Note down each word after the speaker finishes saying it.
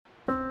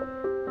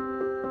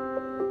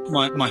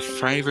My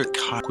favourite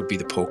cut would be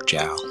the pork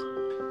jowl.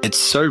 It's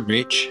so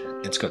rich,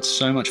 it's got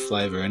so much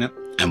flavour in it,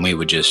 and we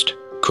would just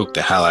cook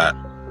the hell out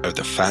of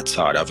the fat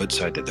side of it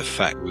so that the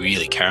fat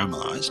really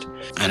caramelised,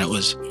 and it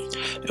was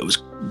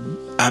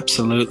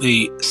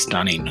absolutely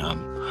stunning.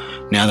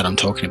 Now that I'm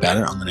talking about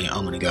it, I'm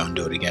gonna go and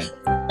do it again.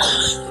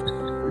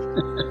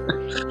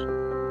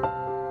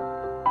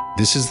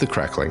 This is The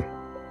Crackling.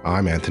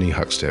 I'm Anthony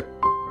Huckstep.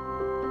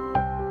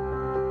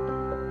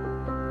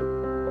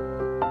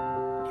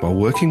 While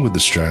working with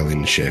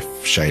Australian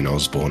chef Shane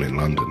Osborne in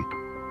London,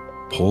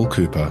 Paul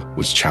Cooper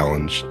was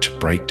challenged to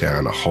break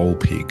down a whole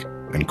pig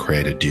and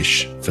create a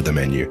dish for the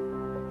menu.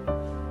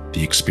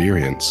 The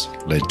experience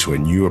led to a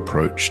new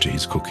approach to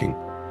his cooking,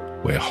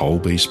 where whole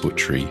beast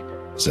butchery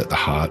is at the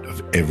heart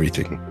of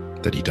everything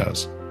that he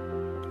does.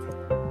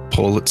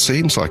 Paul, it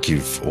seems like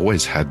you've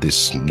always had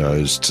this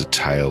nose to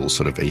tail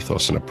sort of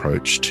ethos and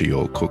approach to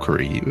your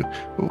cookery.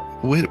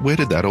 Where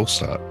did that all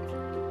start?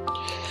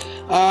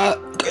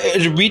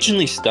 It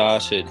originally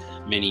started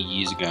many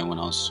years ago when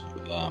I was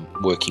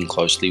working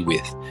closely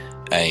with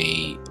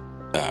a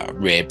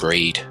rare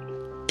breed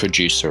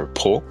producer of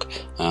pork.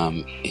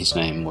 His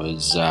name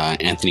was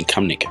Anthony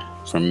Kumnick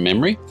from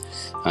memory.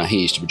 He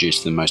used to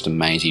produce the most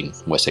amazing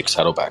Wessex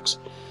saddlebacks.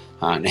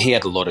 And he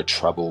had a lot of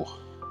trouble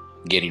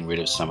getting rid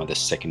of some of the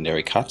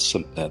secondary cuts,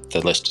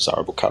 the less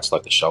desirable cuts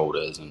like the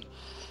shoulders and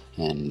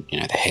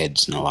the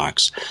heads and the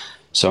likes.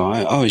 So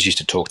I always used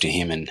to talk to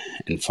him and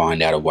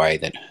find out a way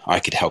that I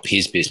could help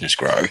his business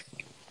grow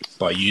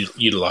by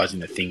utilising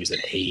the things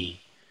that he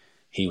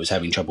was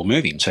having trouble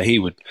moving. So he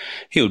would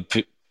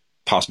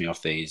pass me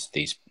off these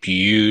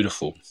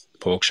beautiful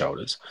pork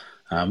shoulders.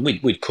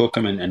 We'd cook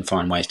them and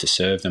find ways to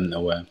serve them that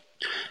were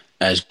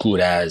as good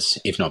as,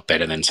 if not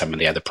better than, some of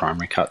the other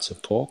primary cuts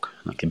of pork,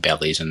 like the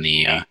bellies and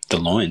the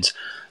loins.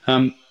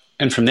 And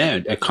from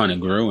there, it kind of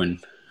grew,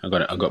 and I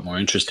got more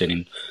interested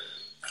in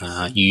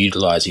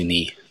utilising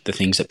the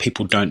things that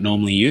people don't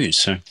normally use.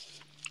 So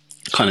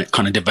kind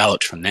of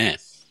developed from there.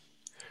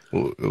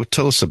 Well,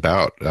 tell us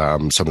about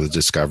some of the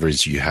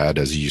discoveries you had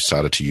as you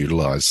started to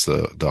utilise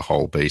the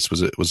whole beast.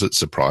 Was it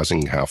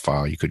surprising how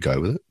far you could go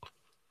with it?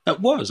 It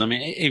was. I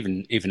mean,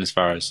 even as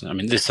far as,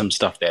 there's some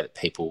stuff there that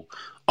people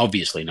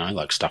obviously know,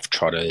 like stuffed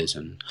trotters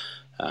and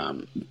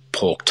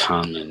pork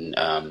tongue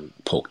and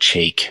pork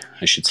cheek,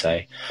 I should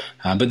say.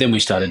 But then we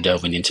started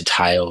delving into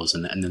tails,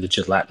 and the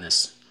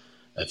gelatinous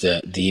of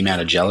the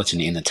amount of gelatin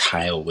in the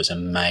tail was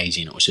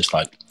amazing. It was just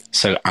like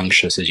so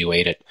unctuous as you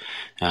eat it.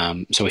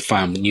 So we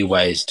found new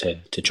ways to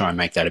try and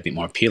make that a bit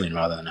more appealing,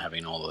 rather than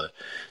having all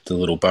the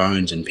little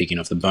bones and picking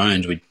off the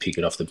bones. We'd pick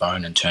it off the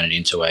bone and turn it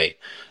into a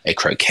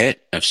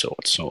croquette of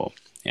sorts, or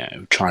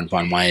try and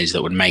find ways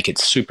that would make it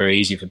super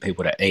easy for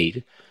people to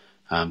eat,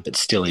 but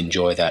still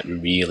enjoy that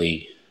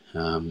really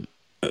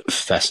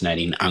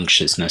fascinating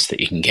unctuousness that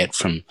you can get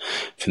from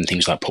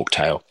things like pork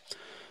tail.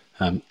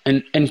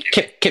 And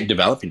kept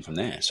developing from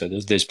there. So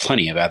there's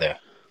plenty of other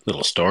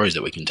little stories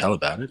that we can tell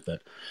about it,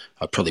 but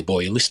I'd probably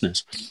bore your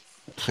listeners.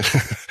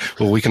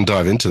 Well, we can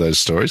dive into those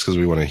stories because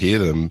we want to hear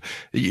them.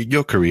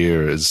 Your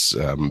career has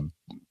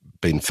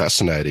been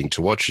fascinating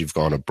to watch. You've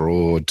gone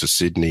abroad to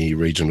Sydney,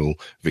 regional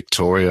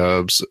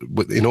Victoria,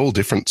 in all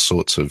different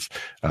sorts of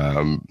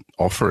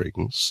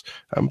offerings.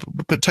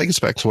 But take us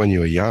back to when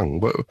you were young.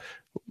 What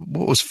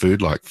was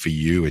food like for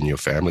you and your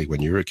family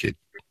when you were a kid?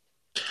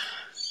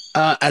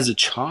 As a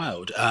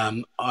child,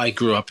 I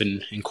grew up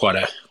in quite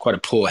a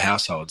poor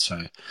household.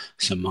 So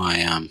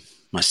my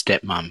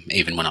stepmom,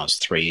 even when I was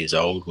 3 years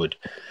old, would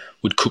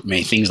cook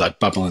me things like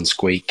bubble and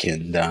squeak,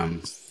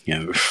 and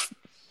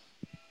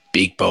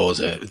big bowls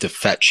of the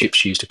fat chips,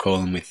 she used to call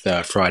them, with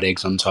fried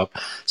eggs on top.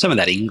 Some of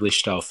that English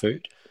style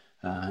food,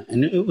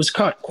 and it was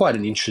quite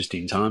an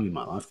interesting time in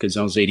my life because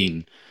I was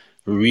eating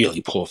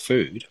really poor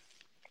food,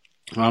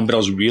 but I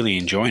was really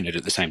enjoying it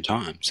at the same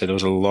time. So there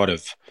was a lot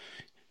of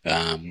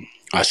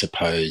I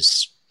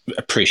suppose,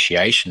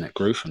 appreciation that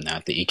grew from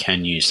that you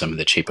can use some of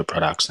the cheaper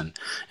products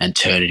and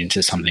turn it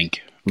into something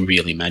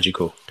really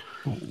magical.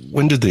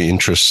 When did the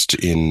interest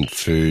in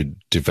food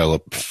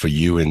develop for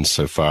you,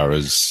 insofar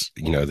as,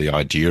 the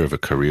idea of a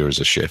career as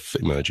a chef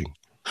emerging?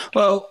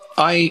 Well,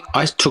 I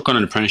took on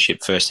an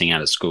apprenticeship first thing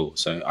out of school.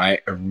 So I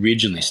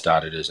originally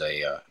started as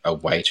a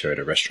waiter at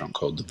a restaurant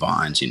called The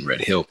Vines in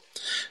Red Hill.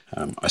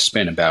 I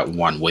spent about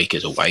 1 week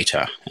as a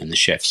waiter, and the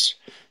chefs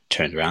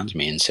turned around to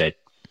me and said,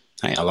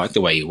 "Hey, I like the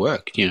way you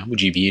work.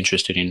 Would you be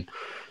interested in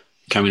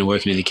coming and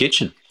working in the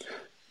kitchen?"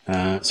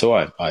 So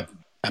I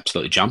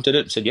absolutely jumped at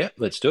it and said, "Yeah,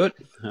 let's do it."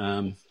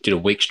 Did a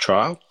week's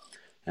trial,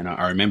 and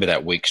I remember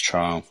that week's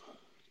trial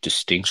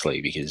distinctly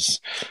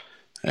because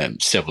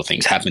several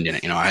things happened in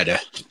it. I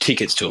had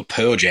tickets to a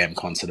Pearl Jam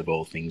concert of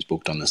all things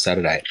booked on the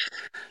Saturday,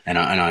 and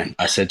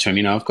I said to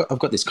him, I've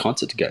got this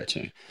concert to go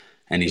to,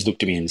 and he's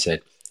looked at me and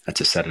said, "That's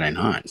a Saturday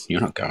night.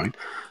 You're not going."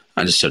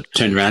 I just sort of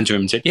turned around to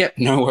him and said, "Yeah,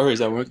 no worries,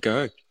 I won't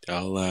go.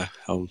 I'll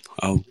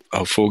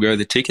forego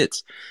the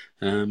tickets,"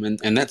 and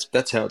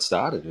that's how it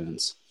started. And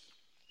it's,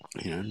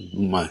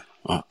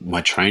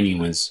 my training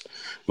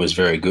was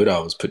very good. I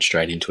was put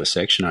straight into a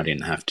section. I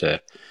didn't have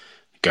to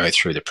go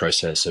through the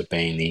process of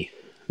being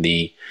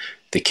the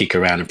kick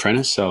around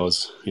apprentice. So I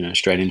was,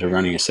 straight into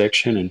running a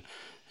section,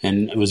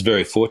 and I was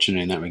very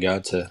fortunate in that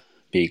regard to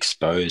be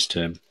exposed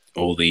to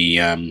all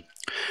the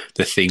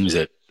things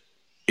that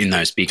in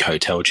those big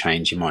hotel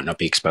chains you might not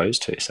be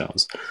exposed to. So I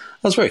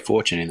was very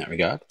fortunate in that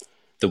regard.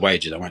 The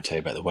wages, I won't tell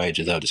you about the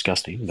wages, they were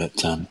disgusting,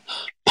 but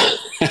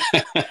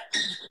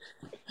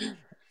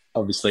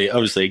obviously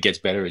it gets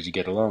better as you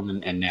get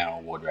along, and now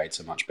award rates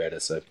are much better,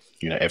 so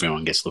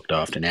everyone gets looked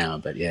after now.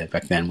 But yeah,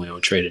 back then we were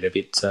treated a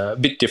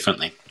bit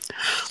differently.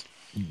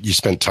 You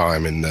spent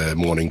time in the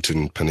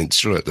Mornington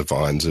Peninsula at the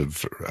Vines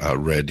of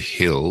Red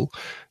Hill.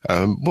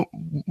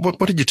 What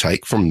did you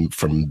take from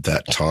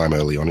that time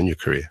early on in your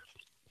career?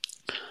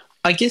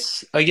 I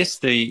guess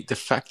the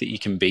fact that you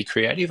can be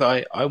creative.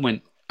 I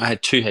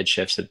had two head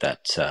chefs at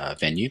that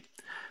venue.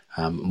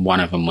 One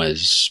of them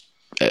was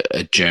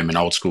a German,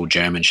 old school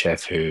German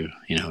chef who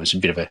was a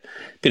bit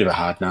of a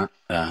hard nut.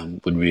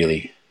 Would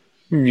really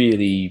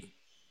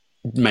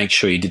make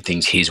sure you did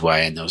things his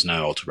way, and there was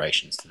no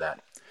alterations to that.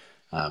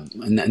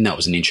 And that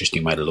was an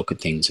interesting way to look at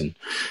things, and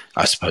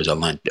I suppose I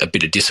learned a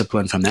bit of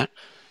discipline from that.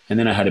 And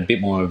then I had a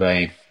bit more of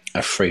a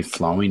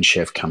free-flowing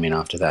chef come in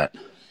after that,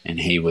 and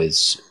he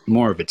was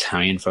more of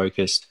Italian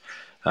focused.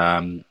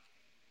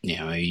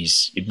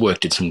 He's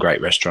worked at some great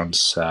restaurants,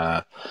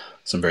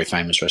 some very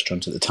famous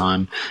restaurants at the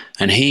time,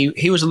 and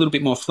he was a little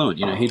bit more fluent.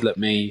 He'd let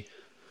me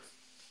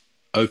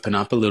open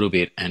up a little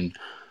bit and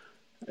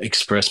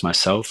express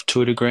myself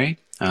to a degree.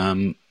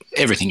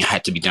 Everything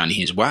had to be done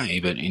his way,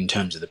 but in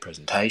terms of the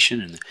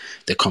presentation and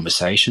the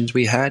conversations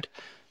we had,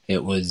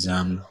 it was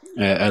a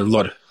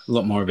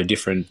lot more of a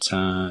different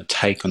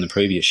take on the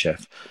previous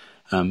chef.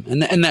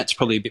 And that's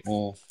probably a bit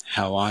more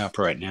how I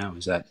operate now,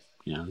 is that,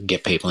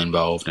 get people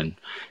involved and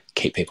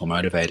keep people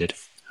motivated.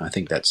 I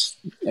think that's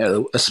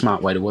a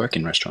smart way to work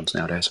in restaurants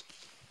nowadays.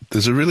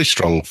 There's a really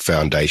strong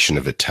foundation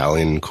of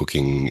Italian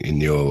cooking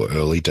in your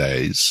early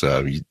days.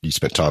 You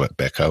spent time at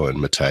Becco and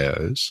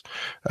Matteo's.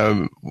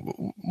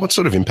 What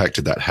sort of impact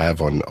did that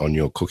have on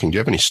your cooking? Do you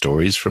have any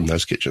stories from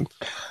those kitchens?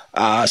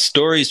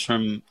 Stories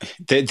from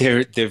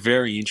they're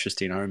very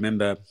interesting. I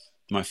remember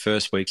my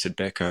first weeks at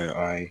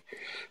Becco.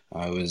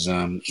 I was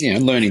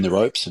learning the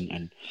ropes,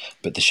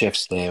 but the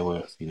chefs there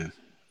were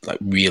like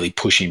really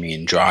pushing me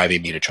and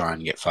driving me to try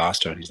and get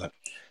faster. And he's like,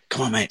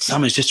 "Come on, mate,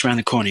 summer's just around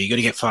the corner. You got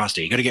to get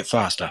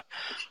faster.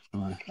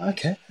 I'm like,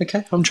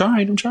 okay, I'm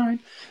trying.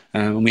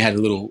 And we had a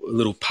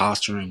little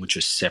pasta room which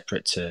was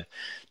separate to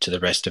the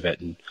rest of it,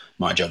 and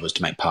my job was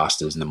to make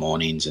pastas in the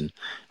mornings and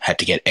had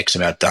to get X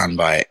amount done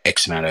by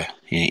X amount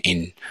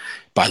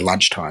by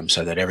lunchtime,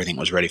 so that everything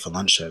was ready for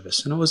lunch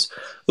service. And it was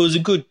a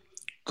good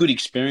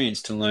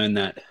experience to learn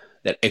that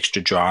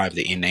extra drive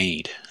that you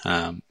need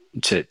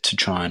to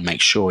try and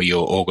make sure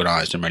you're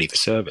organised and ready for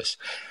service.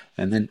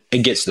 And then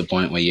it gets to the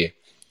point where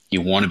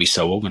you want to be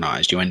so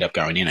organised, you end up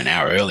going in an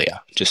hour earlier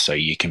just so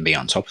you can be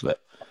on top of it.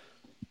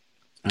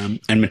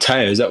 And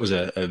Matteo's, that was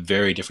a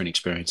very different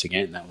experience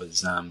again. That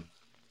was an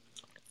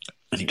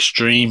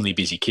extremely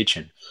busy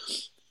kitchen,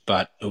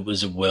 but it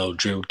was a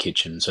well-drilled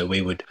kitchen. So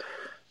we would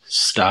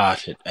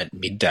start at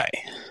midday,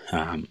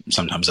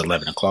 sometimes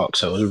 11 o'clock.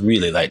 So it was a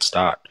really late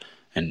start.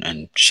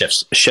 And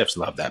chefs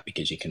love that,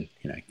 because you can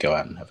go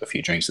out and have a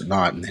few drinks at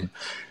night and then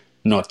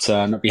not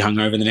be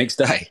hungover the next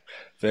day.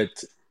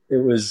 But it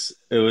was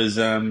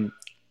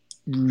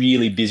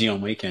really busy on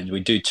weekends. We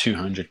do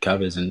 200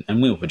 covers,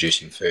 and we were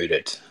producing food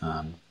at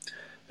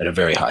a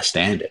very high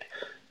standard.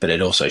 But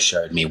it also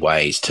showed me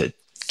ways to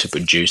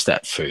produce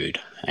that food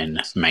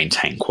and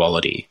maintain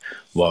quality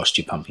whilst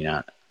you're pumping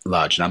out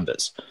large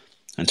numbers.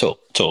 And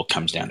it all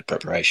comes down to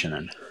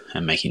preparation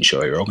and making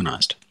sure you're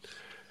organised.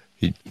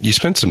 You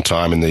spent some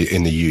time in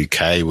the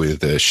UK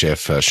with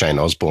chef Shane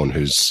Osborne,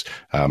 who's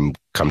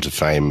come to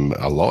fame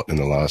a lot in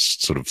the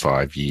last sort of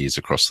 5 years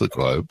across the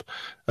globe.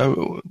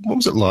 What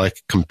was it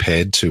like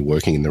compared to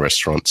working in the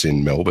restaurants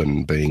in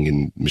Melbourne, being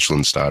in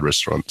Michelin-starred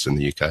restaurants in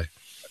the UK?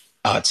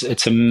 Oh,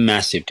 it's a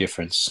massive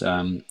difference.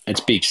 It's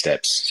big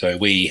steps. So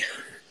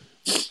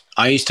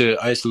I used to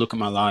look at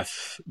my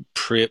life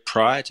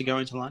prior to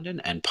going to London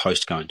and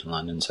post going to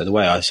London. So the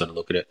way I sort of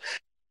look at it,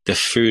 the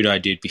food I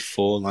did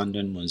before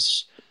London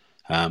was.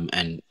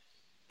 And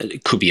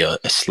it could be a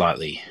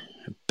slightly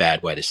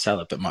bad way to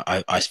sell it, but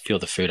I feel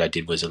the food I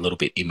did was a little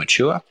bit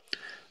immature.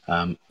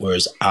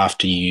 Whereas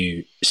after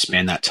you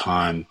spend that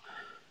time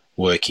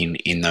working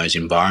in those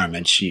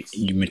environments,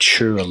 you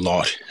mature a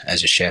lot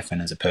as a chef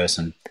and as a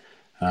person.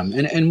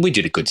 And we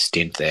did a good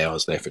stint there. I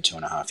was there for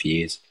 2.5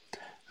 years.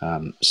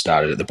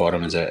 Started at the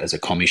bottom as a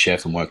commis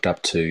chef and worked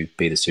up to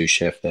be the sous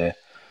chef there.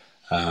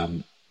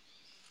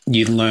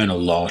 You learn a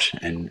lot,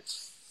 and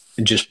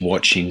just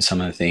watching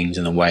some of the things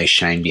and the way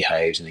Shane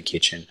behaves in the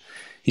kitchen,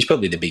 he's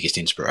probably the biggest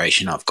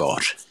inspiration I've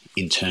got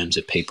in terms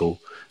of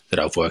people that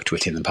I've worked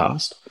with in the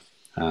past.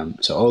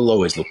 So I'll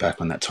always look back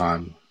on that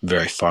time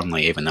very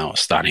fondly, even though I was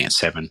starting at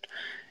 7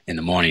 in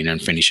the morning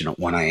and finishing at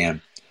 1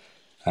 a.m.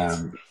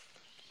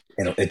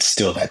 It's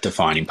still that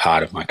defining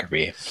part of my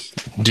career.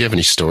 Do you have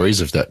any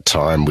stories of that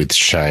time with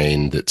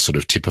Shane that sort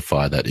of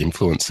typify that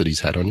influence that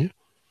he's had on you?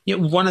 Yeah,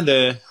 one of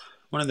the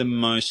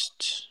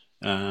most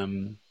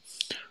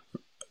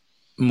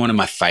one of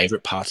my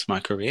favourite parts of my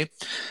career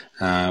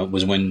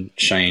was when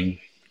Shane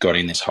got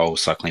in this whole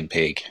suckling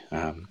pig.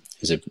 It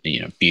was a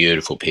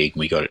beautiful pig.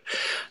 We got it,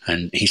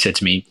 and he said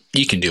to me,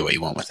 "You can do what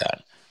you want with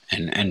that."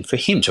 And for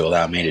him to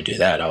allow me to do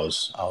that, I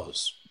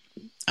was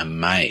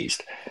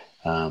amazed.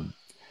 And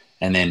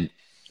then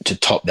to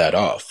top that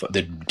off,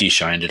 the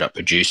dish I ended up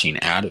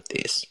producing out of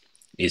this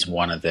is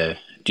one of the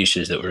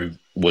dishes that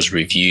was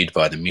reviewed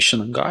by the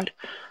Michelin Guide.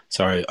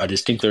 So I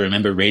distinctly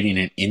remember reading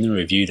it in the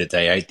review that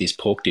they ate this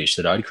pork dish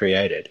that I'd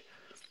created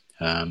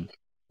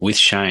with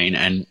Shane,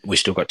 and we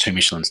still got 2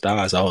 Michelin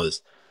stars. I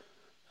was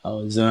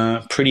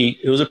pretty.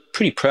 It was a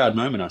pretty proud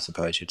moment, I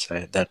suppose you'd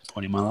say, at that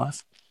point in my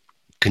life.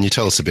 Can you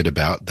tell us a bit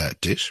about that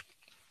dish?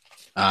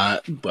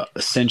 Well,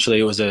 essentially,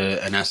 it was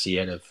an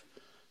assiette of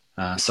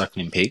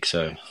suckling pig.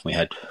 So we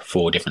had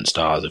 4 different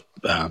styles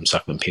of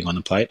suckling pig on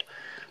the plate.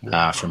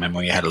 From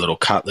memory, we had a little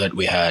cutlet.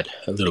 We had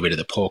a little bit of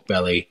the pork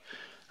belly.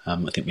 I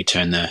think we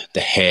turned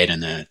the head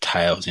and the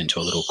tails into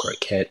a little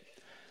croquette,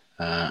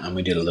 and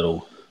we did a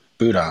little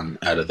boudin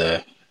out of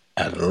the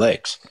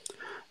legs.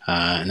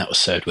 And that was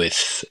served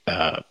with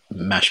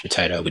mashed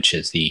potato, which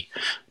is the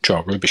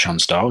Joel Robuchon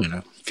style,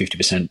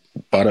 50%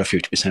 butter,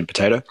 50%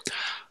 potato,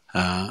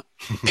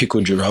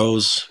 pickled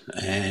girolles,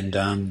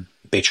 and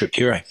beetroot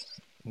puree.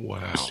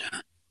 Wow.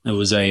 It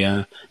was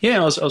I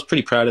was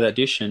pretty proud of that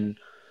dish, and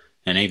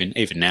even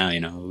now,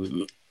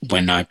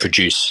 when I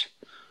produce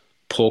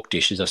pork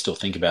dishes, I still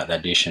think about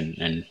that dish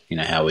and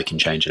how we can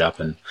change it up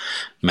and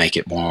make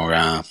it more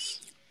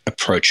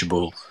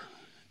approachable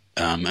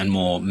and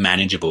more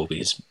manageable,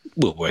 because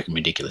we're working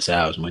ridiculous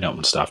hours and we don't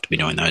want staff to be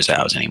doing those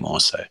hours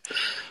anymore. So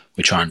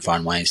we try and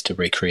find ways to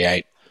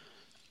recreate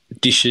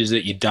dishes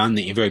that you've done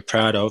that you're very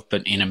proud of,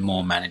 but in a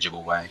more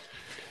manageable way.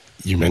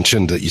 You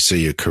mentioned that you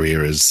see your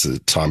career as the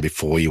time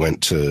before you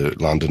went to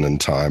London and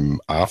time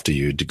after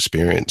you'd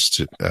experienced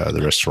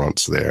the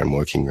restaurants there and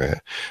working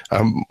there.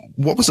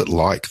 What was it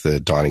like, the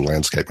dining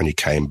landscape, when you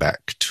came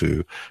back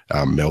to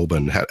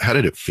Melbourne? How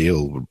did it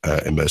feel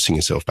immersing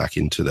yourself back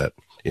into that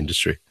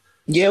industry?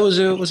 Yeah,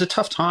 it was a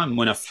tough time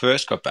when I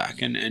first got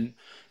back, and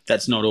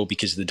that's not all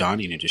because of the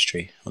dining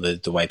industry or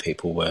the way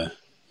people were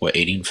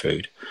eating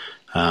food.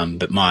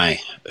 But my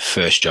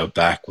first job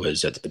back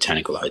was at the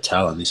Botanical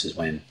Hotel, and this is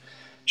when,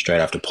 straight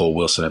after Paul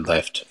Wilson had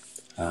left,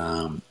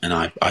 and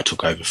I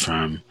took over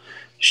from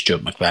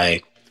Stuart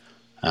McVeigh,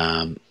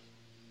 and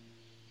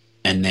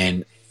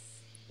then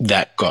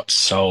that got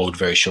sold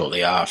very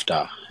shortly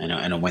after, and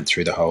I went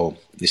through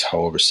this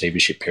whole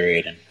receivership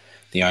period, and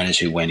the owners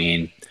who went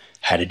in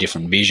had a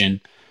different vision,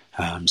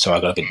 so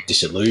I got a bit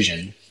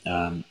disillusioned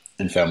and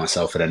found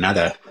myself at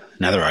another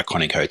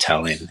iconic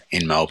hotel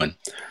in Melbourne,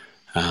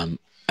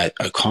 at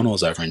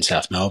O'Connell's over in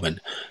South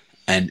Melbourne,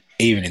 and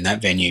even in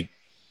that venue,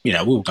 we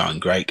were going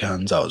great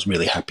guns. I was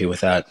really happy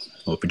with that.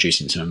 We were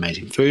producing some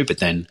amazing food, but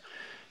then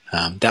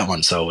that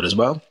one sold as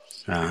well,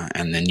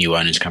 and the new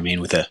owners come in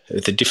with a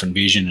different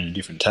vision and a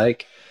different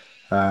take,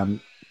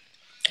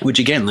 which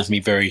again left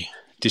me very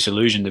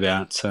disillusioned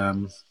about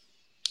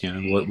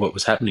what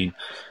was happening.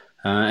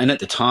 And at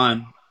the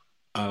time,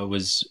 I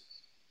was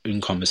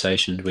in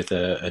conversation with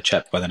a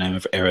chap by the name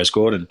of Erez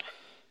Gordon,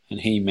 and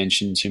he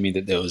mentioned to me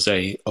that there was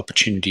a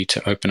opportunity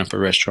to open up a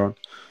restaurant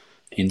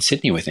in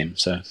Sydney with him.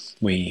 So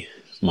my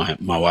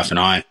wife and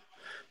I,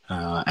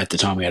 at the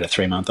time we had a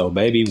 3-month-old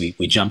baby,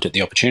 we jumped at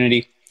the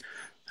opportunity,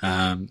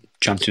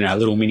 jumped in our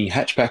little mini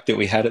hatchback that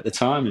we had at the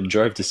time and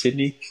drove to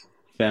Sydney,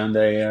 found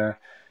a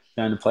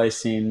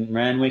place in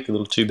Randwick, a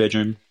little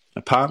 2-bedroom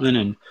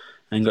apartment,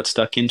 and got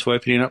stuck into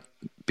opening up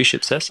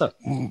Bishop Sessa.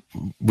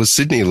 Was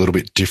Sydney a little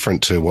bit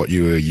different to what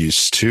you were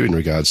used to in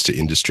regards to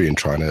industry and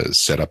trying to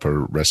set up a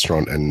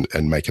restaurant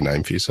and make a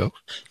name for yourself?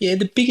 Yeah,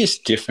 the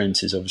biggest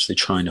difference is obviously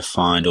trying to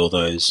find all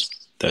those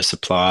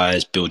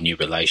suppliers, build new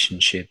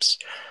relationships.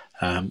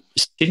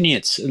 Sydney,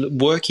 it's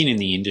working in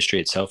the industry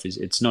itself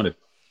it's not a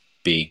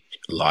big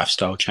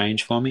lifestyle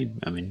change for me.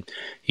 I mean,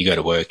 you go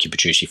to work, you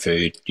produce your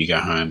food, you go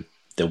home.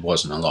 There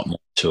wasn't a lot more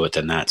to it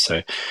than that.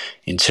 So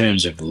in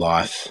terms of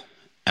life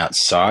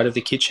outside of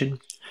the kitchen,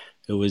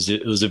 it was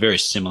a very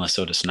similar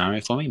sort of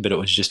scenario for me, but it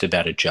was just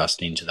about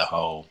adjusting to the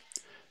whole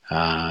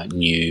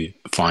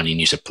finding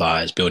new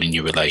suppliers, building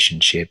new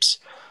relationships,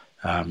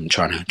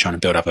 trying to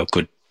build up a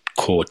good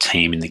core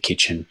team in the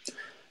kitchen,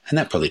 and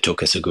that probably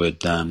took us a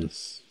good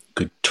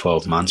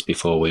 12 months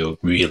before we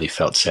really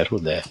felt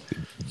settled there.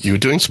 You were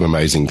doing some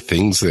amazing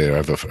things there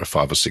over a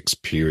 5 or 6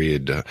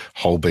 period,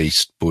 whole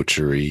beast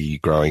butchery,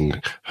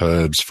 growing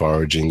herbs,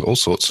 foraging, all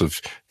sorts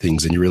of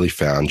things, and you really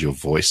found your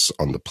voice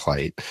on the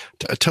plate.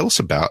 Tell us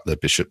about the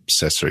Bishop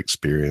Sessa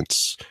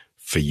experience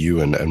for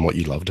you and what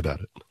you loved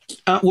about it.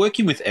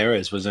 Working with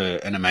Erez was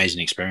an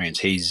amazing experience.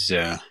 He's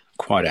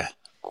quite a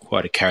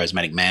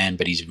charismatic man,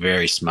 but he's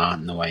very smart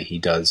in the way he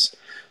does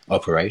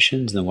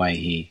operations and the way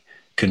he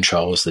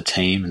controls the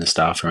team and the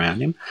staff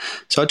around him.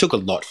 So I took a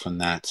lot from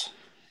that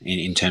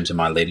in terms of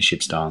my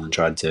leadership style and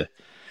tried to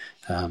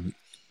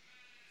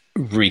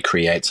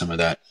recreate some of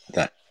that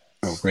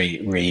or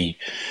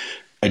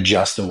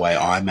adjust the way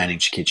I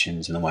managed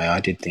kitchens and the way I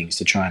did things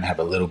to try and have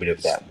a little bit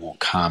of that more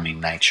calming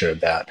nature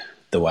about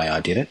the way I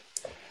did it.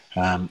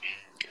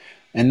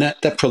 And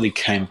that probably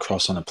came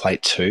across on the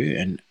plate too.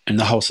 And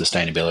the whole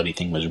sustainability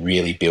thing was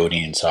really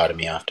building inside of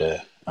me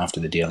after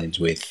the dealings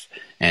with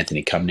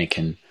Anthony Kumnick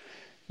and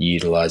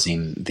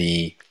utilising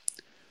the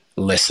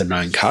lesser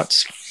known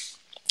cuts.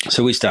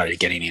 So we started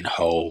getting in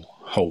whole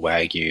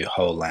Wagyu,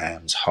 whole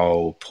lambs,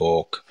 whole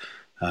pork,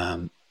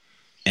 and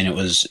it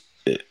was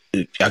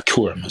our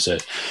Kurum was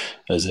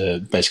a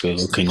basically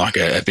looking like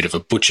a bit of a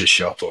butcher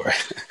shop or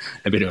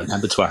a bit of an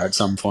abattoir at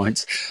some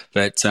points.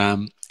 But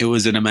it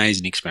was an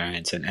amazing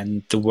experience,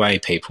 and the way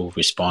people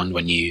respond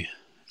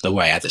the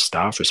way other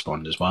staff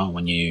respond as well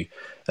when you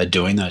are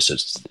doing those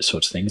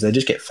sorts of things, they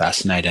just get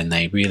fascinated and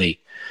they really,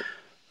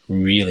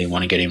 really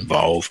want to get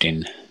involved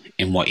in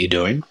what you're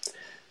doing,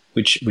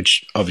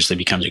 which obviously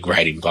becomes a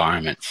great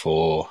environment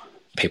for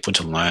people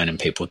to learn and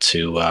people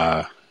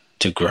to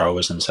grow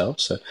as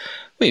themselves. So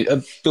we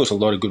built a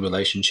lot of good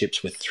relationships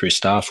through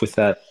staff with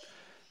that.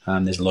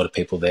 There's a lot of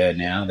people there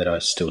now that I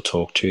still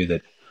talk to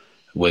that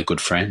we're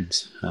good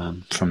friends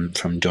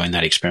from doing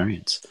that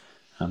experience.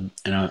 And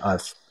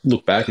I've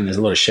looked back and there's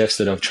a lot of chefs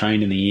that I've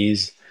trained in the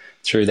years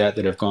through that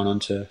have gone on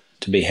to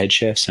be head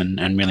chefs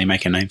and really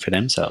make a name for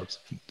themselves.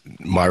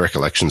 My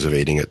recollections of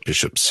eating at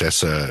Bishop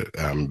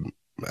Sessa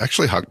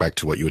actually hark back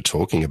to what you were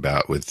talking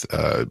about with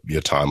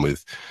your time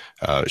with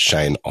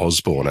Shane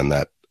Osborne and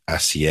that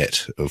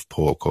assiette of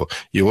pork, or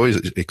you always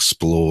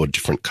explore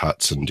different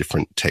cuts and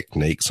different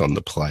techniques on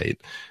the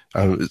plate.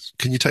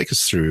 Can you take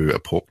us through a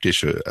pork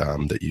dish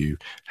that you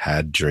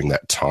had during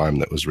that time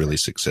that was really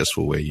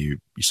successful, where you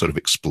sort of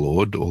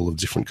explored all of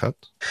the different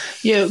cuts?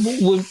 Yeah,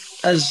 well,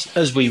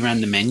 as we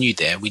ran the menu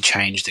there, we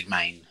changed the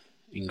main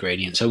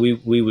ingredient. So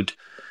we would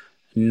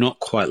not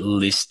quite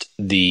list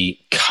the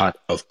cut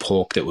of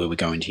pork that we were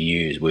going to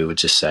use. We would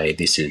just say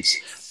this is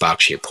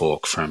Berkshire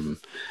pork from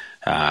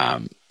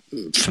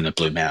the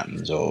Blue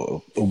Mountains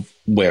or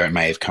where it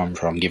may have come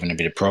from, given a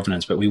bit of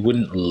provenance, but we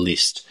wouldn't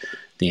list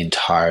the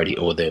entirety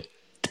or the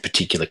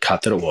particular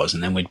cut that it was.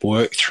 And then we'd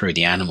work through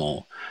the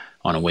animal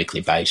on a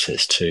weekly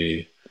basis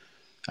to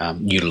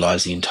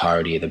utilise the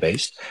entirety of the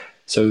beast.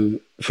 So,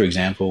 for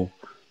example,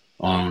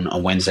 on a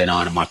Wednesday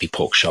night, it might be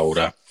pork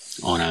shoulder.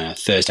 On a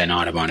Thursday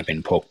night, it might have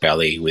been pork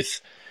belly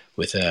with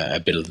a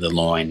bit of the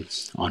loin.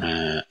 On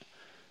a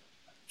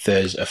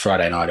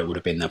Friday night, it would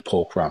have been the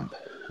pork rump.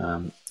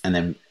 And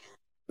then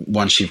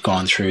once you've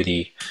gone through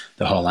the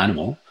whole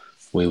animal,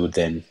 we would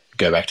then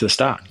go back to the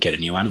start and get a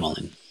new animal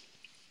in.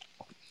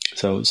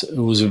 So it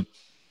was an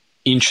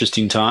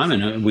interesting time,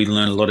 and we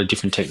learned a lot of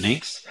different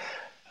techniques.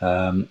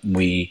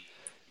 We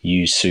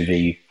used sous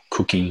vide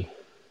cooking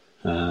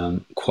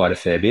quite a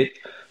fair bit.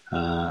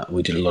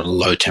 We did a lot of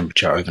low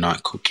temperature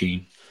overnight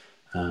cooking,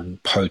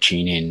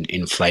 poaching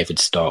in flavoured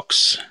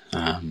stocks.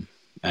 An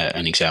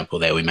example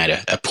there, we made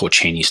a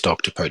porcini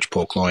stock to poach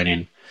pork loin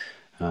in.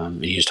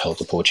 We used to hold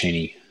the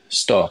porcini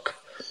stock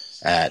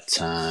at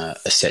a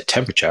set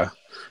temperature,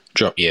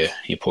 drop your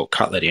pork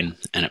cutlet in,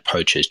 and it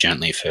poaches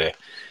gently for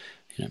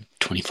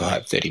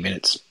 25-30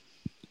 minutes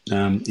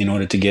in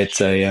order to get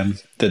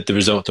the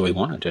result that we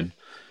wanted.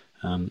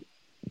 And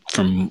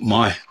from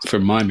my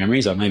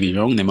memories, I may be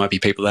wrong, there might be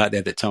people out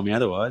there that tell me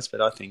otherwise,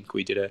 but I think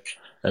we did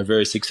a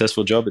very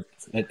successful job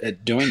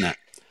at doing that.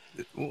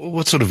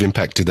 What sort of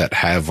impact did that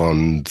have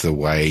on the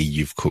way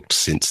you've cooked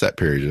since that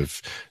period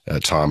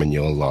of time in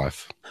your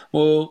life?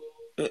 Well,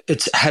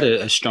 it's had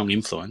a strong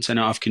influence, and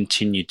I've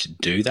continued to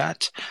do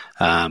that.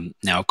 Now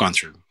I've gone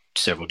through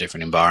several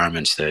different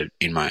environments that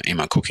in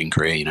my cooking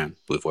career.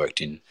 We've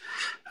worked in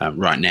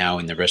right now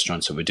in the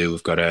restaurants that we do.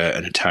 We've got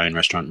an Italian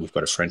restaurant, and we've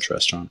got a French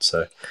restaurant.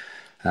 So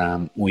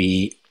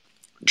we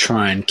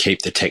try and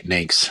keep the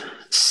techniques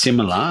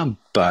similar,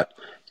 but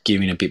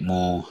giving a bit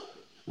more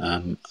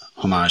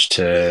homage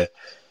to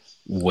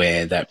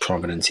where that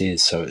provenance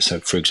is. So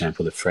for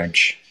example, the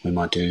French, we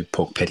might do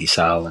pork petit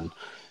sale, and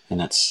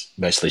that's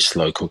basically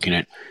slow cooking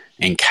it,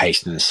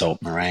 encased in a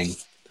salt meringue,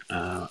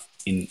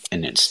 and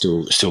it's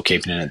still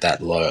keeping it at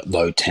that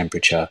low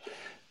temperature,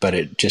 but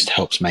it just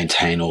helps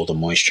maintain all the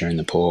moisture in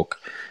the pork.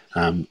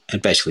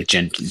 It basically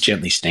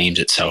gently steams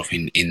itself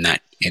in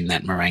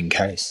that meringue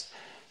case.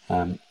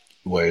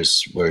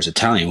 Whereas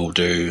Italian will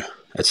do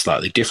it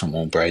slightly different.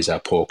 We'll braise our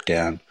pork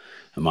down.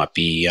 It might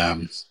be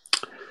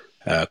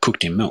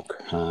cooked in milk,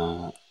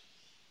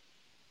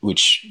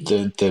 which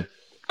the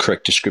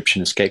correct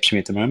description escapes me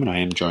at the moment. I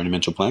am drawing a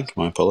mental blank.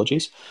 My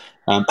apologies.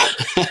 Con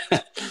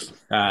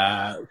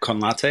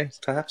latte,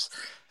 perhaps,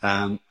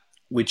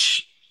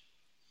 which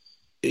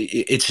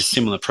it's a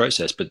similar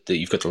process, but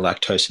you've got the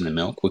lactose in the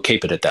milk. We'll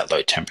keep it at that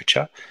low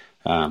temperature,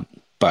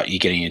 but you're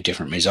getting a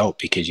different result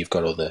because you've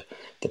got all the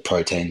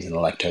proteins and the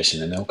lactose in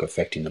the milk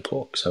affecting the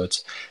pork. So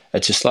it's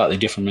a slightly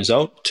different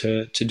result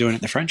to doing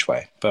it the French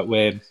way, but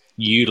we're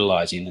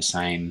utilising the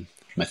same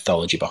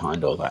methodology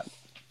behind all that.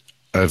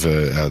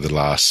 Over the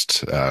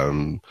last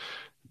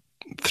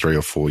 3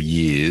 or 4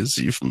 years,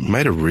 you've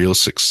made a real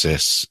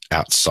success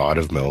outside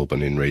of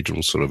Melbourne in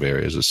regional sort of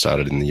areas. It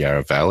started in the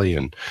Yarra Valley,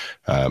 and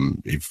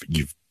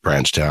you've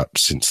branched out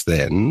since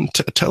then.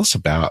 Tell us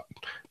about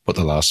what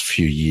the last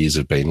few years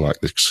have been like,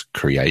 this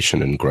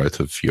creation and growth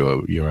of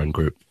your own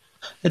group.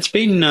 It's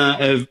been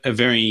a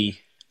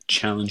very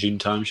challenging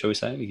time, shall we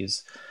say,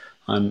 because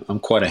I'm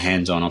quite a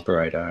hands-on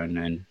operator,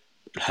 and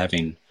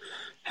having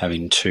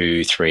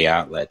 2-3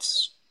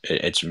 outlets,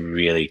 it's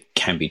really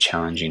can be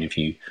challenging if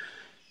you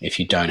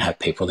don't have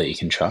people that you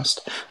can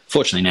trust.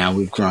 Fortunately, now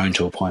we've grown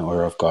to a point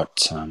where I've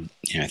got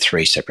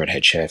 3 separate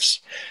head chefs,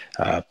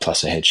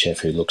 plus a head chef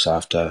who looks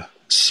after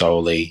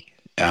solely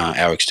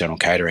our external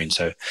catering.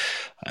 So,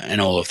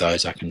 and all of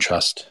those I can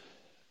trust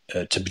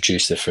to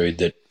produce the food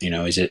that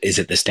is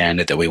at the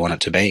standard that we want it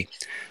to be.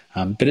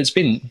 But it's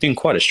been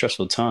quite a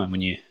stressful time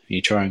when you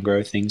try and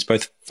grow things,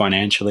 both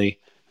financially,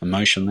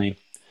 emotionally,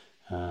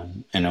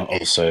 and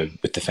also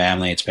with the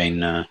family. It's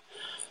been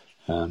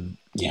I'm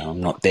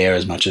not there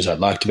as much as I'd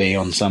like to be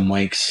on some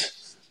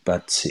weeks,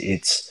 but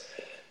it's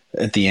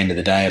at the end of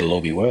the day it'll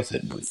all be worth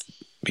it,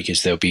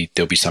 because there'll be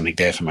something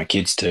there for my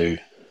kids to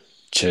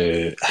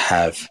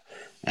have,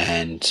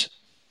 and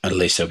at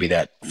least there'll be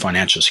that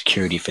financial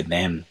security for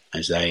them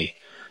as they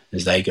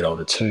get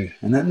older too.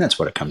 And that's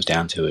what it comes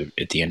down to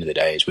at the end of the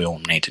day, is we all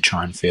need to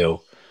try and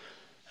feel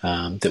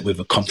that we've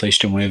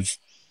accomplished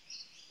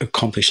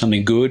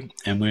something good,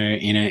 and we're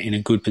in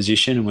a good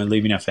position, and we're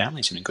leaving our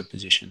families in a good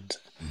position.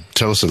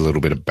 Tell us a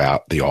little bit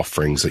about the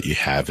offerings that you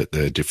have at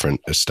the different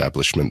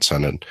establishments,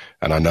 and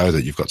I know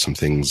that you've got some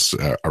things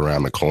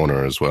around the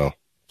corner as well.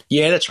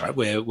 Yeah, that's right.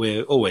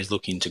 We're always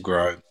looking to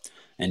grow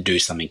and do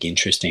something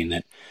interesting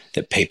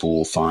that people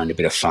will find a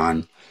bit of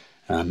fun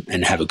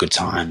and have a good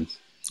time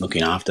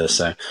looking after.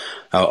 So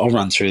I'll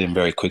run through them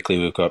very quickly.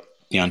 We've got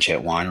the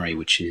Unchet Winery,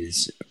 which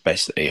is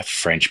basically a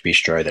French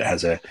bistro that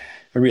has a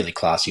really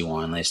classy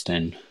wine list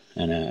and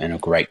a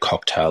great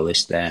cocktail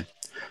list there.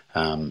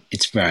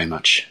 It's very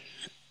much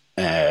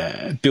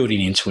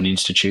building into an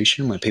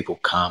institution where people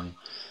come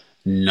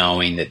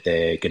knowing that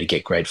they're going to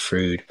get great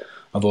food.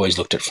 I've always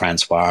looked at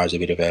Francois as a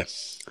bit of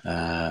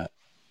a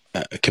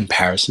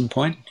comparison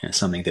point,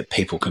 something that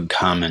people can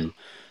come and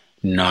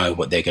know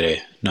what they're going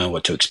to know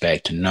what to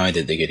expect, and know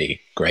that they're going to get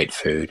great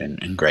food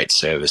and great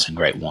service and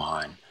great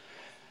wine.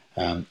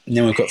 And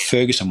then we've got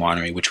Ferguson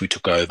Winery, which we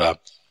took over,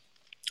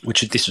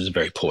 this was a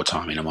very poor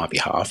timing on my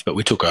behalf, but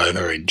we took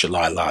over in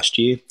July last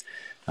year.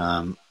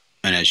 And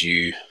as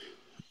you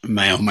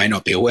may or may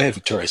not be aware,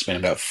 Victoria spent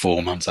about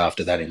 4 months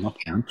after that in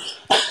lockdown.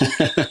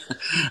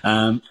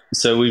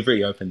 So we've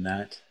reopened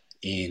that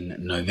in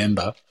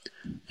November,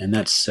 and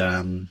that's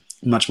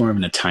much more of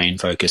an Italian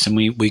focus, and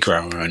we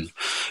grow our own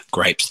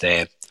grapes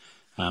there.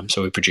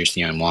 So we produce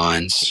the own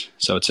wines.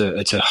 So it's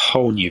a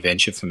whole new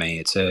venture for me.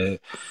 It's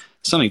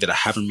something that I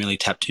haven't really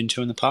tapped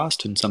into in the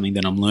past, and something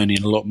that I'm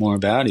learning a lot more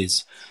about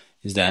is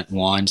that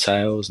wine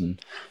sales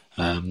and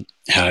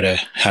how to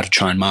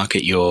try and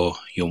market your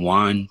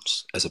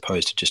wines as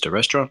opposed to just a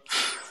restaurant.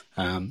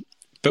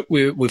 But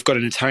we've got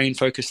an Italian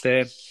focus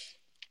there.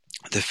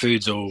 The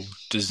food's all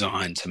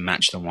designed to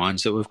match the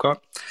wines that we've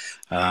got.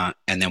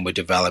 And then we're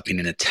developing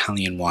an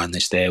Italian wine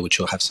list there, which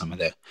will have some of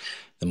the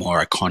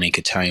more iconic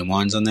Italian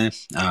wines on there,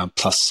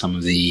 plus some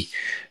of the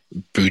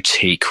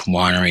boutique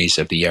wineries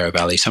of the Yarra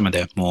Valley, some of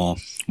the more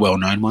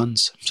well-known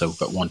ones. So we've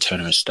got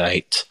Wanturna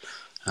Estate,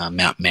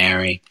 Mount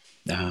Mary,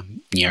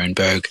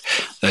 Nierenberg,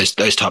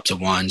 those types of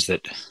wines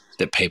that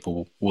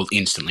people will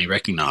instantly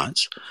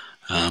recognise,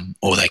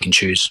 or they can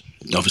choose,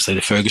 obviously,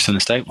 the Ferguson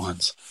Estate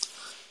wines.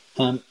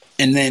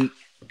 And then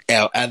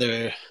our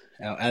other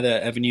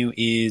avenue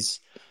is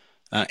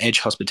Edge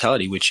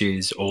Hospitality, which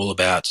is all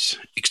about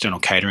external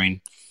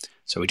catering.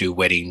 So we've done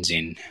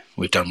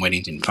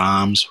weddings in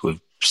farms.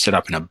 We've set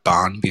up in a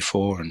barn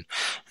before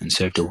and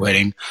served a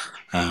wedding.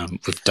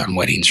 We've done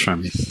weddings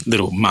from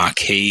little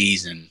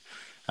marquees, and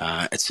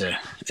it's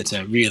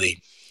a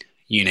really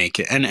unique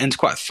and it's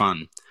quite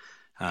fun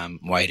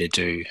way to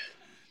do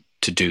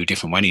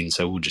different weddings.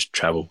 So we'll just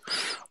travel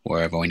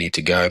wherever we need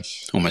to go,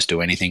 almost do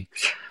anything.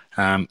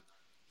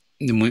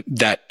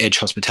 That Edge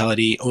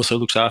Hospitality also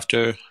looks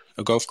after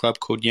a golf club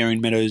called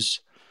Yering Meadows,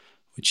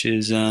 which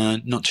is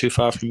not too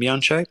far from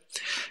Bianche.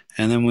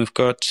 And then we've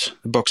got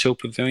the Box Hill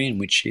Pavilion,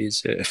 which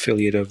is an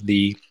affiliate of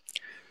the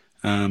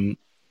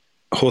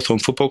Hawthorn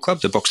Football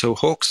Club, the Box Hill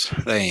Hawks.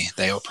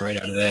 They operate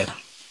out of there.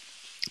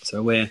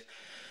 So we're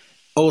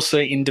also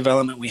in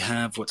development. We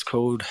have what's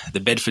called the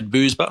Bedford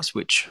Booze Bus,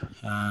 which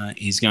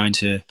is going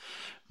to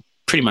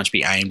pretty much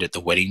be aimed at the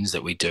weddings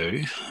that we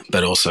do,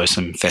 but also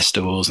some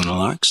festivals and the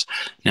likes.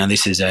 Now,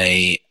 this is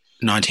a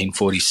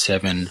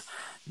 1947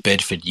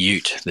 Bedford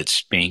ute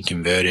that's being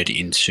converted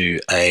into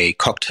a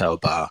cocktail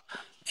bar,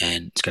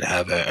 and it's going to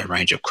have a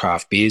range of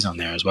craft beers on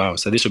there as well.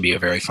 So this will be a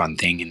very fun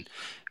thing and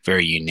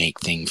very unique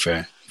thing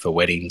for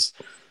weddings,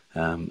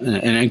 and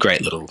a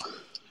great little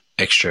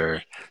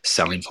extra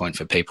selling point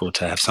for people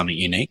to have something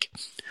unique.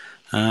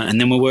 And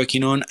then we're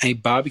working on a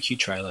barbecue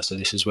trailer. So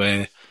this is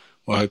where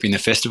we're hoping the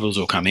festivals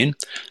will come in.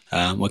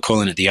 We're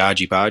calling it the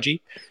Argy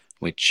Bargy,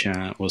 which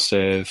will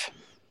serve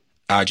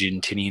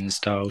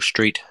Argentinian-style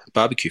street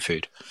barbecue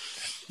food.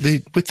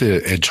 With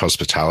the Edge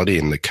Hospitality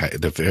and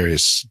the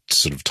various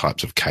sort of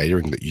types of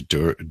catering that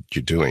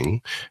you're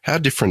doing, how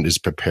different is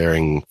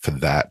preparing for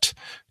that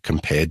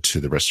compared to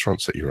the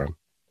restaurants that you run?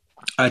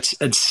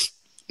 It's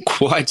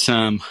quite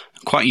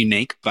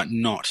unique, but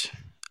not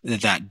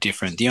that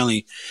different. The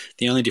only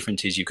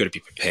difference is you've got to be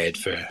prepared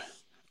for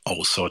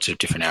all sorts of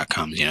different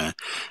outcomes.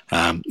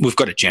 We've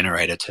got a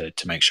generator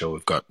to make sure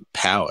we've got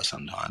power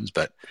sometimes,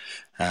 but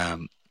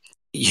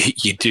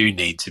you do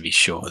need to be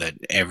sure that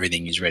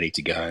everything is ready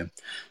to go.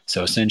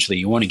 So essentially,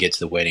 you want to get to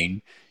the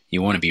wedding,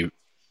 you want to be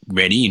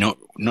ready. You're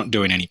not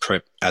doing any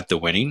prep at the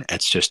wedding.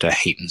 It's just a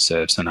heat and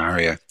serve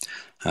scenario,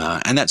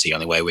 and that's the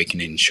only way we can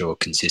ensure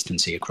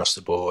consistency across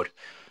the board.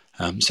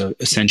 So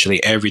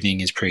essentially, everything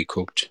is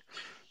pre-cooked,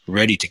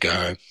 ready to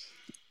go,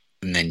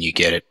 and then you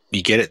get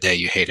it there,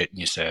 you heat it, and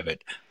you serve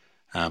it.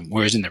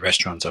 Whereas in the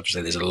restaurants,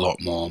 obviously, there's a lot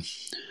more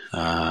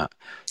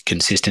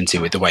consistency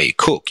with the way you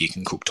cook. You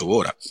can cook to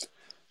order.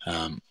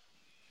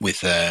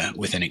 With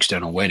an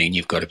external wedding,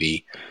 you've got to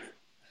be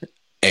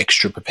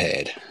extra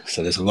prepared.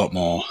 So there's a lot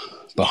more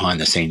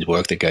behind the scenes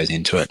work that goes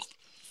into it,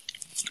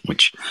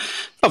 which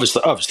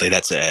obviously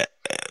that's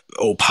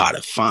all part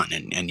of fun,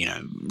 and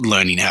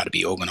learning how to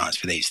be organised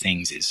for these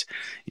things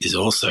is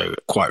also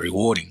quite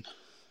rewarding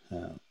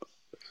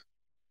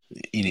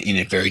in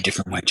a very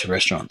different way to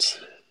restaurants.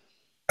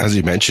 As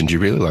you mentioned, you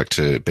really like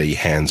to be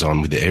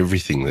hands-on with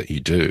everything that you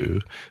do.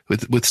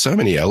 With so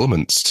many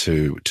elements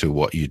to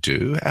what you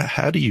do,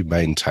 how do you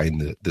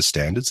maintain the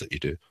standards that you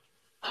do?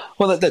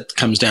 Well, that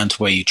comes down to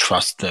where you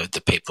trust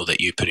the people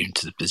that you put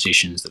into the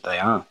positions that they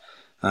are.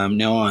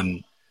 Now,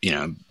 I'm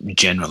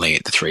generally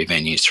at the 3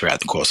 venues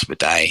throughout the course of a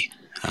day.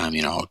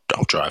 I'll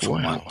drive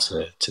from one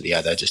to the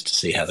other just to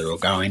see how they're all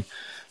going.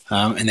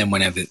 And then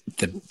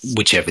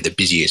whichever the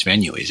busiest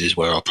venue is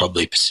where I'll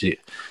probably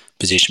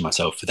position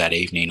myself for that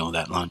evening or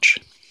that lunch.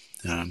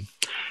 And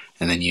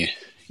then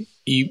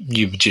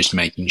you're just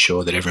making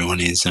sure that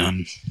everyone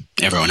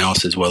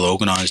else is well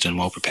organised and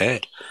well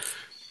prepared.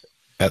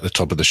 At the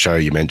top of the show,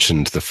 you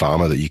mentioned the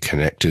farmer that you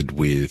connected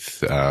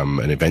with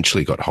and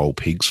eventually got whole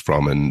pigs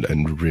from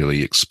and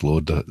really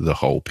explored the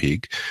whole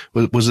pig.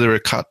 Was there a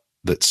cut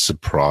that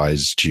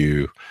surprised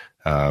you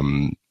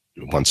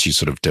once you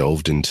sort of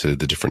delved into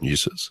the different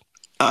uses?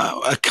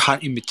 A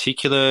cut in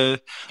particular,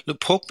 look,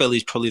 pork belly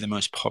is probably the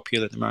most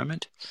popular at the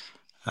moment.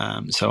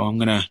 So I'm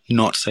going to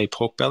not say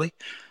pork belly.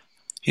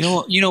 You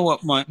know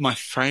what? My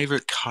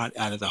favourite cut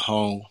out of the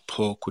whole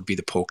pork would be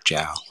the pork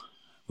jowl,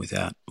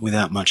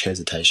 without much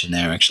hesitation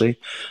there, actually.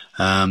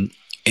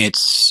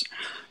 It's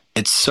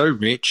so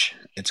rich.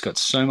 It's got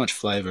so much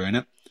flavour in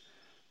it.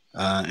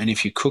 And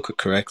if you cook it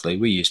correctly,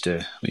 we used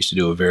to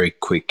do a very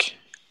quick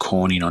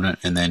corning on it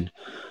and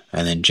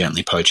then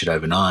gently poach it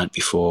overnight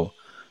before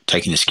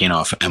taking the skin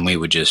off, and we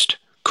would just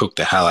cook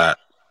the hell out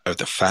of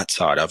the fat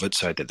side of it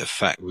so that the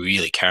fat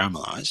really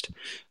caramelized,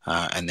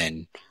 and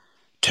then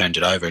turned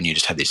it over, and you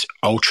just had this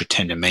ultra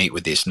tender meat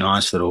with this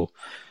nice little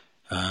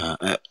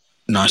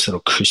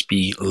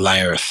crispy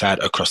layer of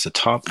fat across the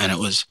top, and it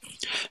was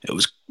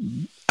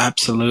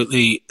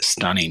absolutely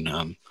stunning.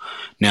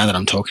 Now that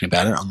I'm talking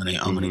about it, I'm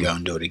gonna go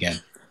and do it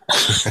again.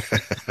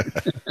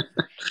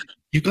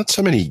 You've got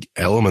so many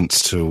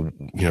elements to,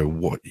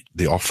 what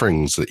the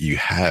offerings that you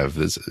have.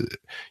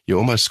 You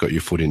almost got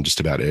your foot in just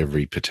about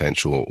every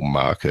potential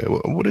market.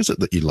 What is it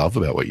that you love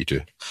about what you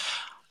do?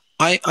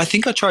 I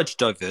think I tried to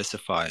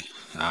diversify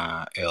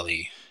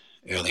early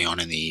on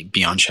in the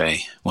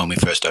Bianche when we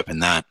first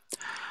opened that.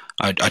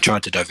 I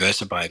tried to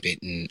diversify a bit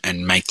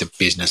and make the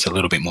business a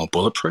little bit more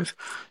bulletproof.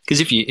 Because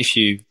if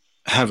you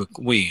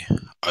we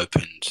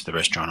opened the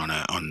restaurant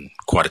on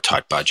quite a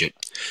tight budget.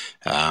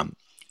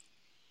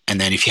 And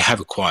then if you have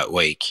a quiet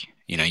week,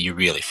 you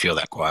really feel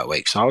that quiet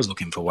week. So I was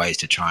looking for ways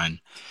to try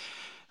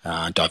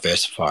and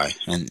diversify,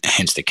 and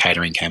hence the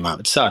catering came up.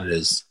 It started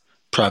as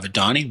private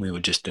dining. We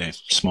would just do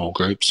small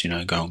groups,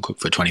 go and cook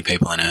for 20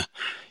 people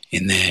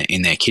in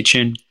their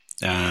kitchen,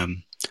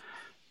 and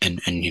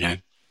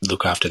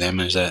look after them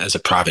as a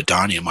private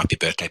dining. It might be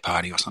a birthday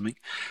party or something.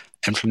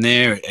 And from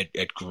there,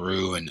 it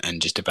grew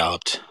and just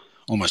developed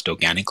almost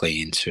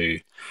organically into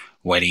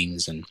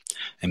weddings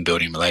and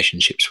building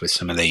relationships with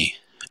some of the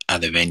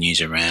other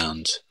venues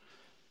around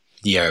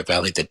the Yarra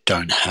Valley that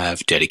don't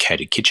have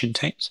dedicated kitchen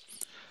teams.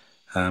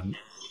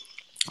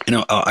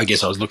 I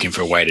guess I was looking for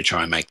a way to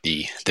try and make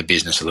the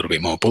business a little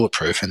bit more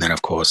bulletproof. And then,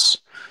 of course,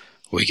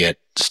 we get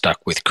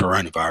stuck with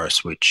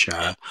coronavirus, which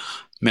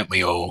meant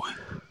we all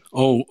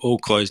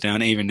closed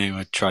down. Even though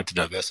I tried to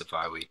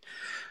diversify,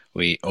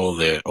 we all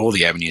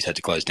the avenues had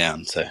to close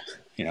down. So,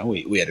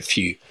 we had a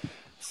few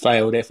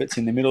failed efforts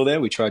in the middle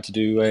there. We tried to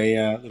do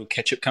a little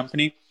ketchup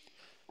company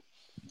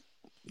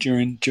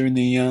during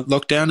the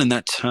lockdown, and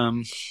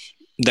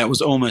that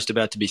was almost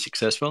about to be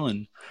successful,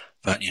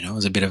 but it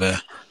was a bit of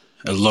a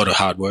lot of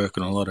hard work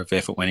and a lot of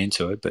effort went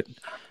into it. But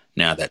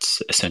now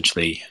that's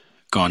essentially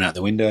gone out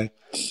the window.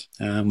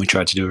 We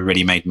tried to do a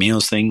ready-made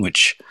meals thing,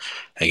 which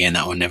again,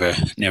 that one never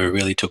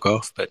really took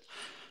off. But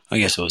I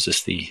guess it was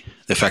just the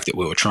fact that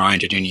we were trying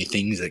to do new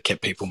things that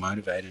kept people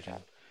motivated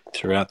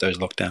throughout those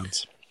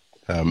lockdowns.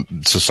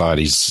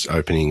 Society's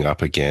opening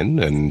up again,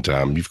 and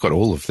you've got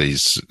all of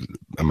these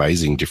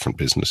amazing different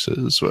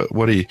businesses.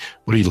 What are you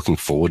looking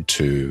forward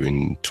to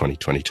in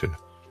 2022?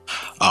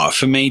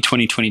 For me,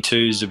 2022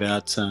 is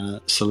about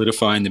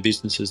solidifying the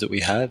businesses that we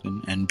have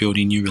and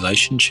building new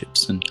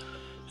relationships and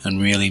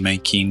really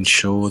making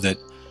sure that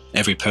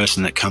every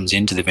person that comes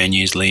into the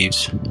venues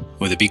leaves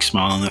with a big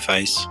smile on their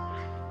face,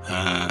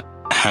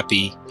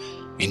 happy,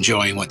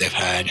 enjoying what they've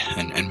had,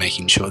 and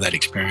making sure that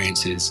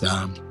experience is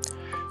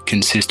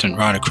consistent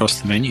right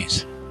across the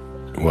venues.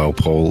 Well,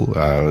 Paul,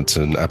 it's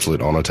an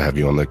absolute honour to have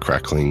you on The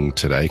Crackling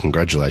today.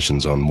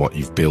 Congratulations on what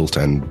you've built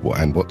and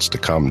what's to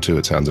come too.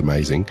 It sounds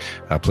amazing.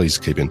 Please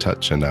keep in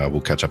touch, and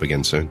we'll catch up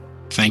again soon.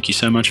 Thank you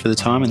so much for the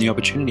time and the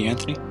opportunity,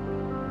 Anthony.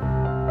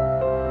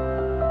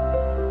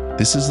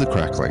 This is The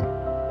Crackling,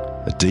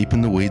 a Deep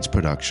in the Weeds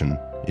production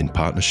in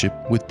partnership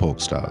with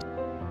Porkstars.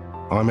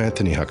 I'm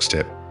Anthony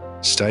Huckstep.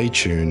 Stay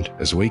tuned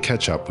as we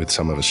catch up with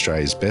some of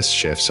Australia's best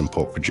chefs and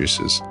pork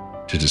producers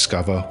to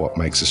discover what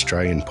makes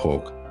Australian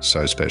pork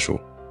so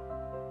special.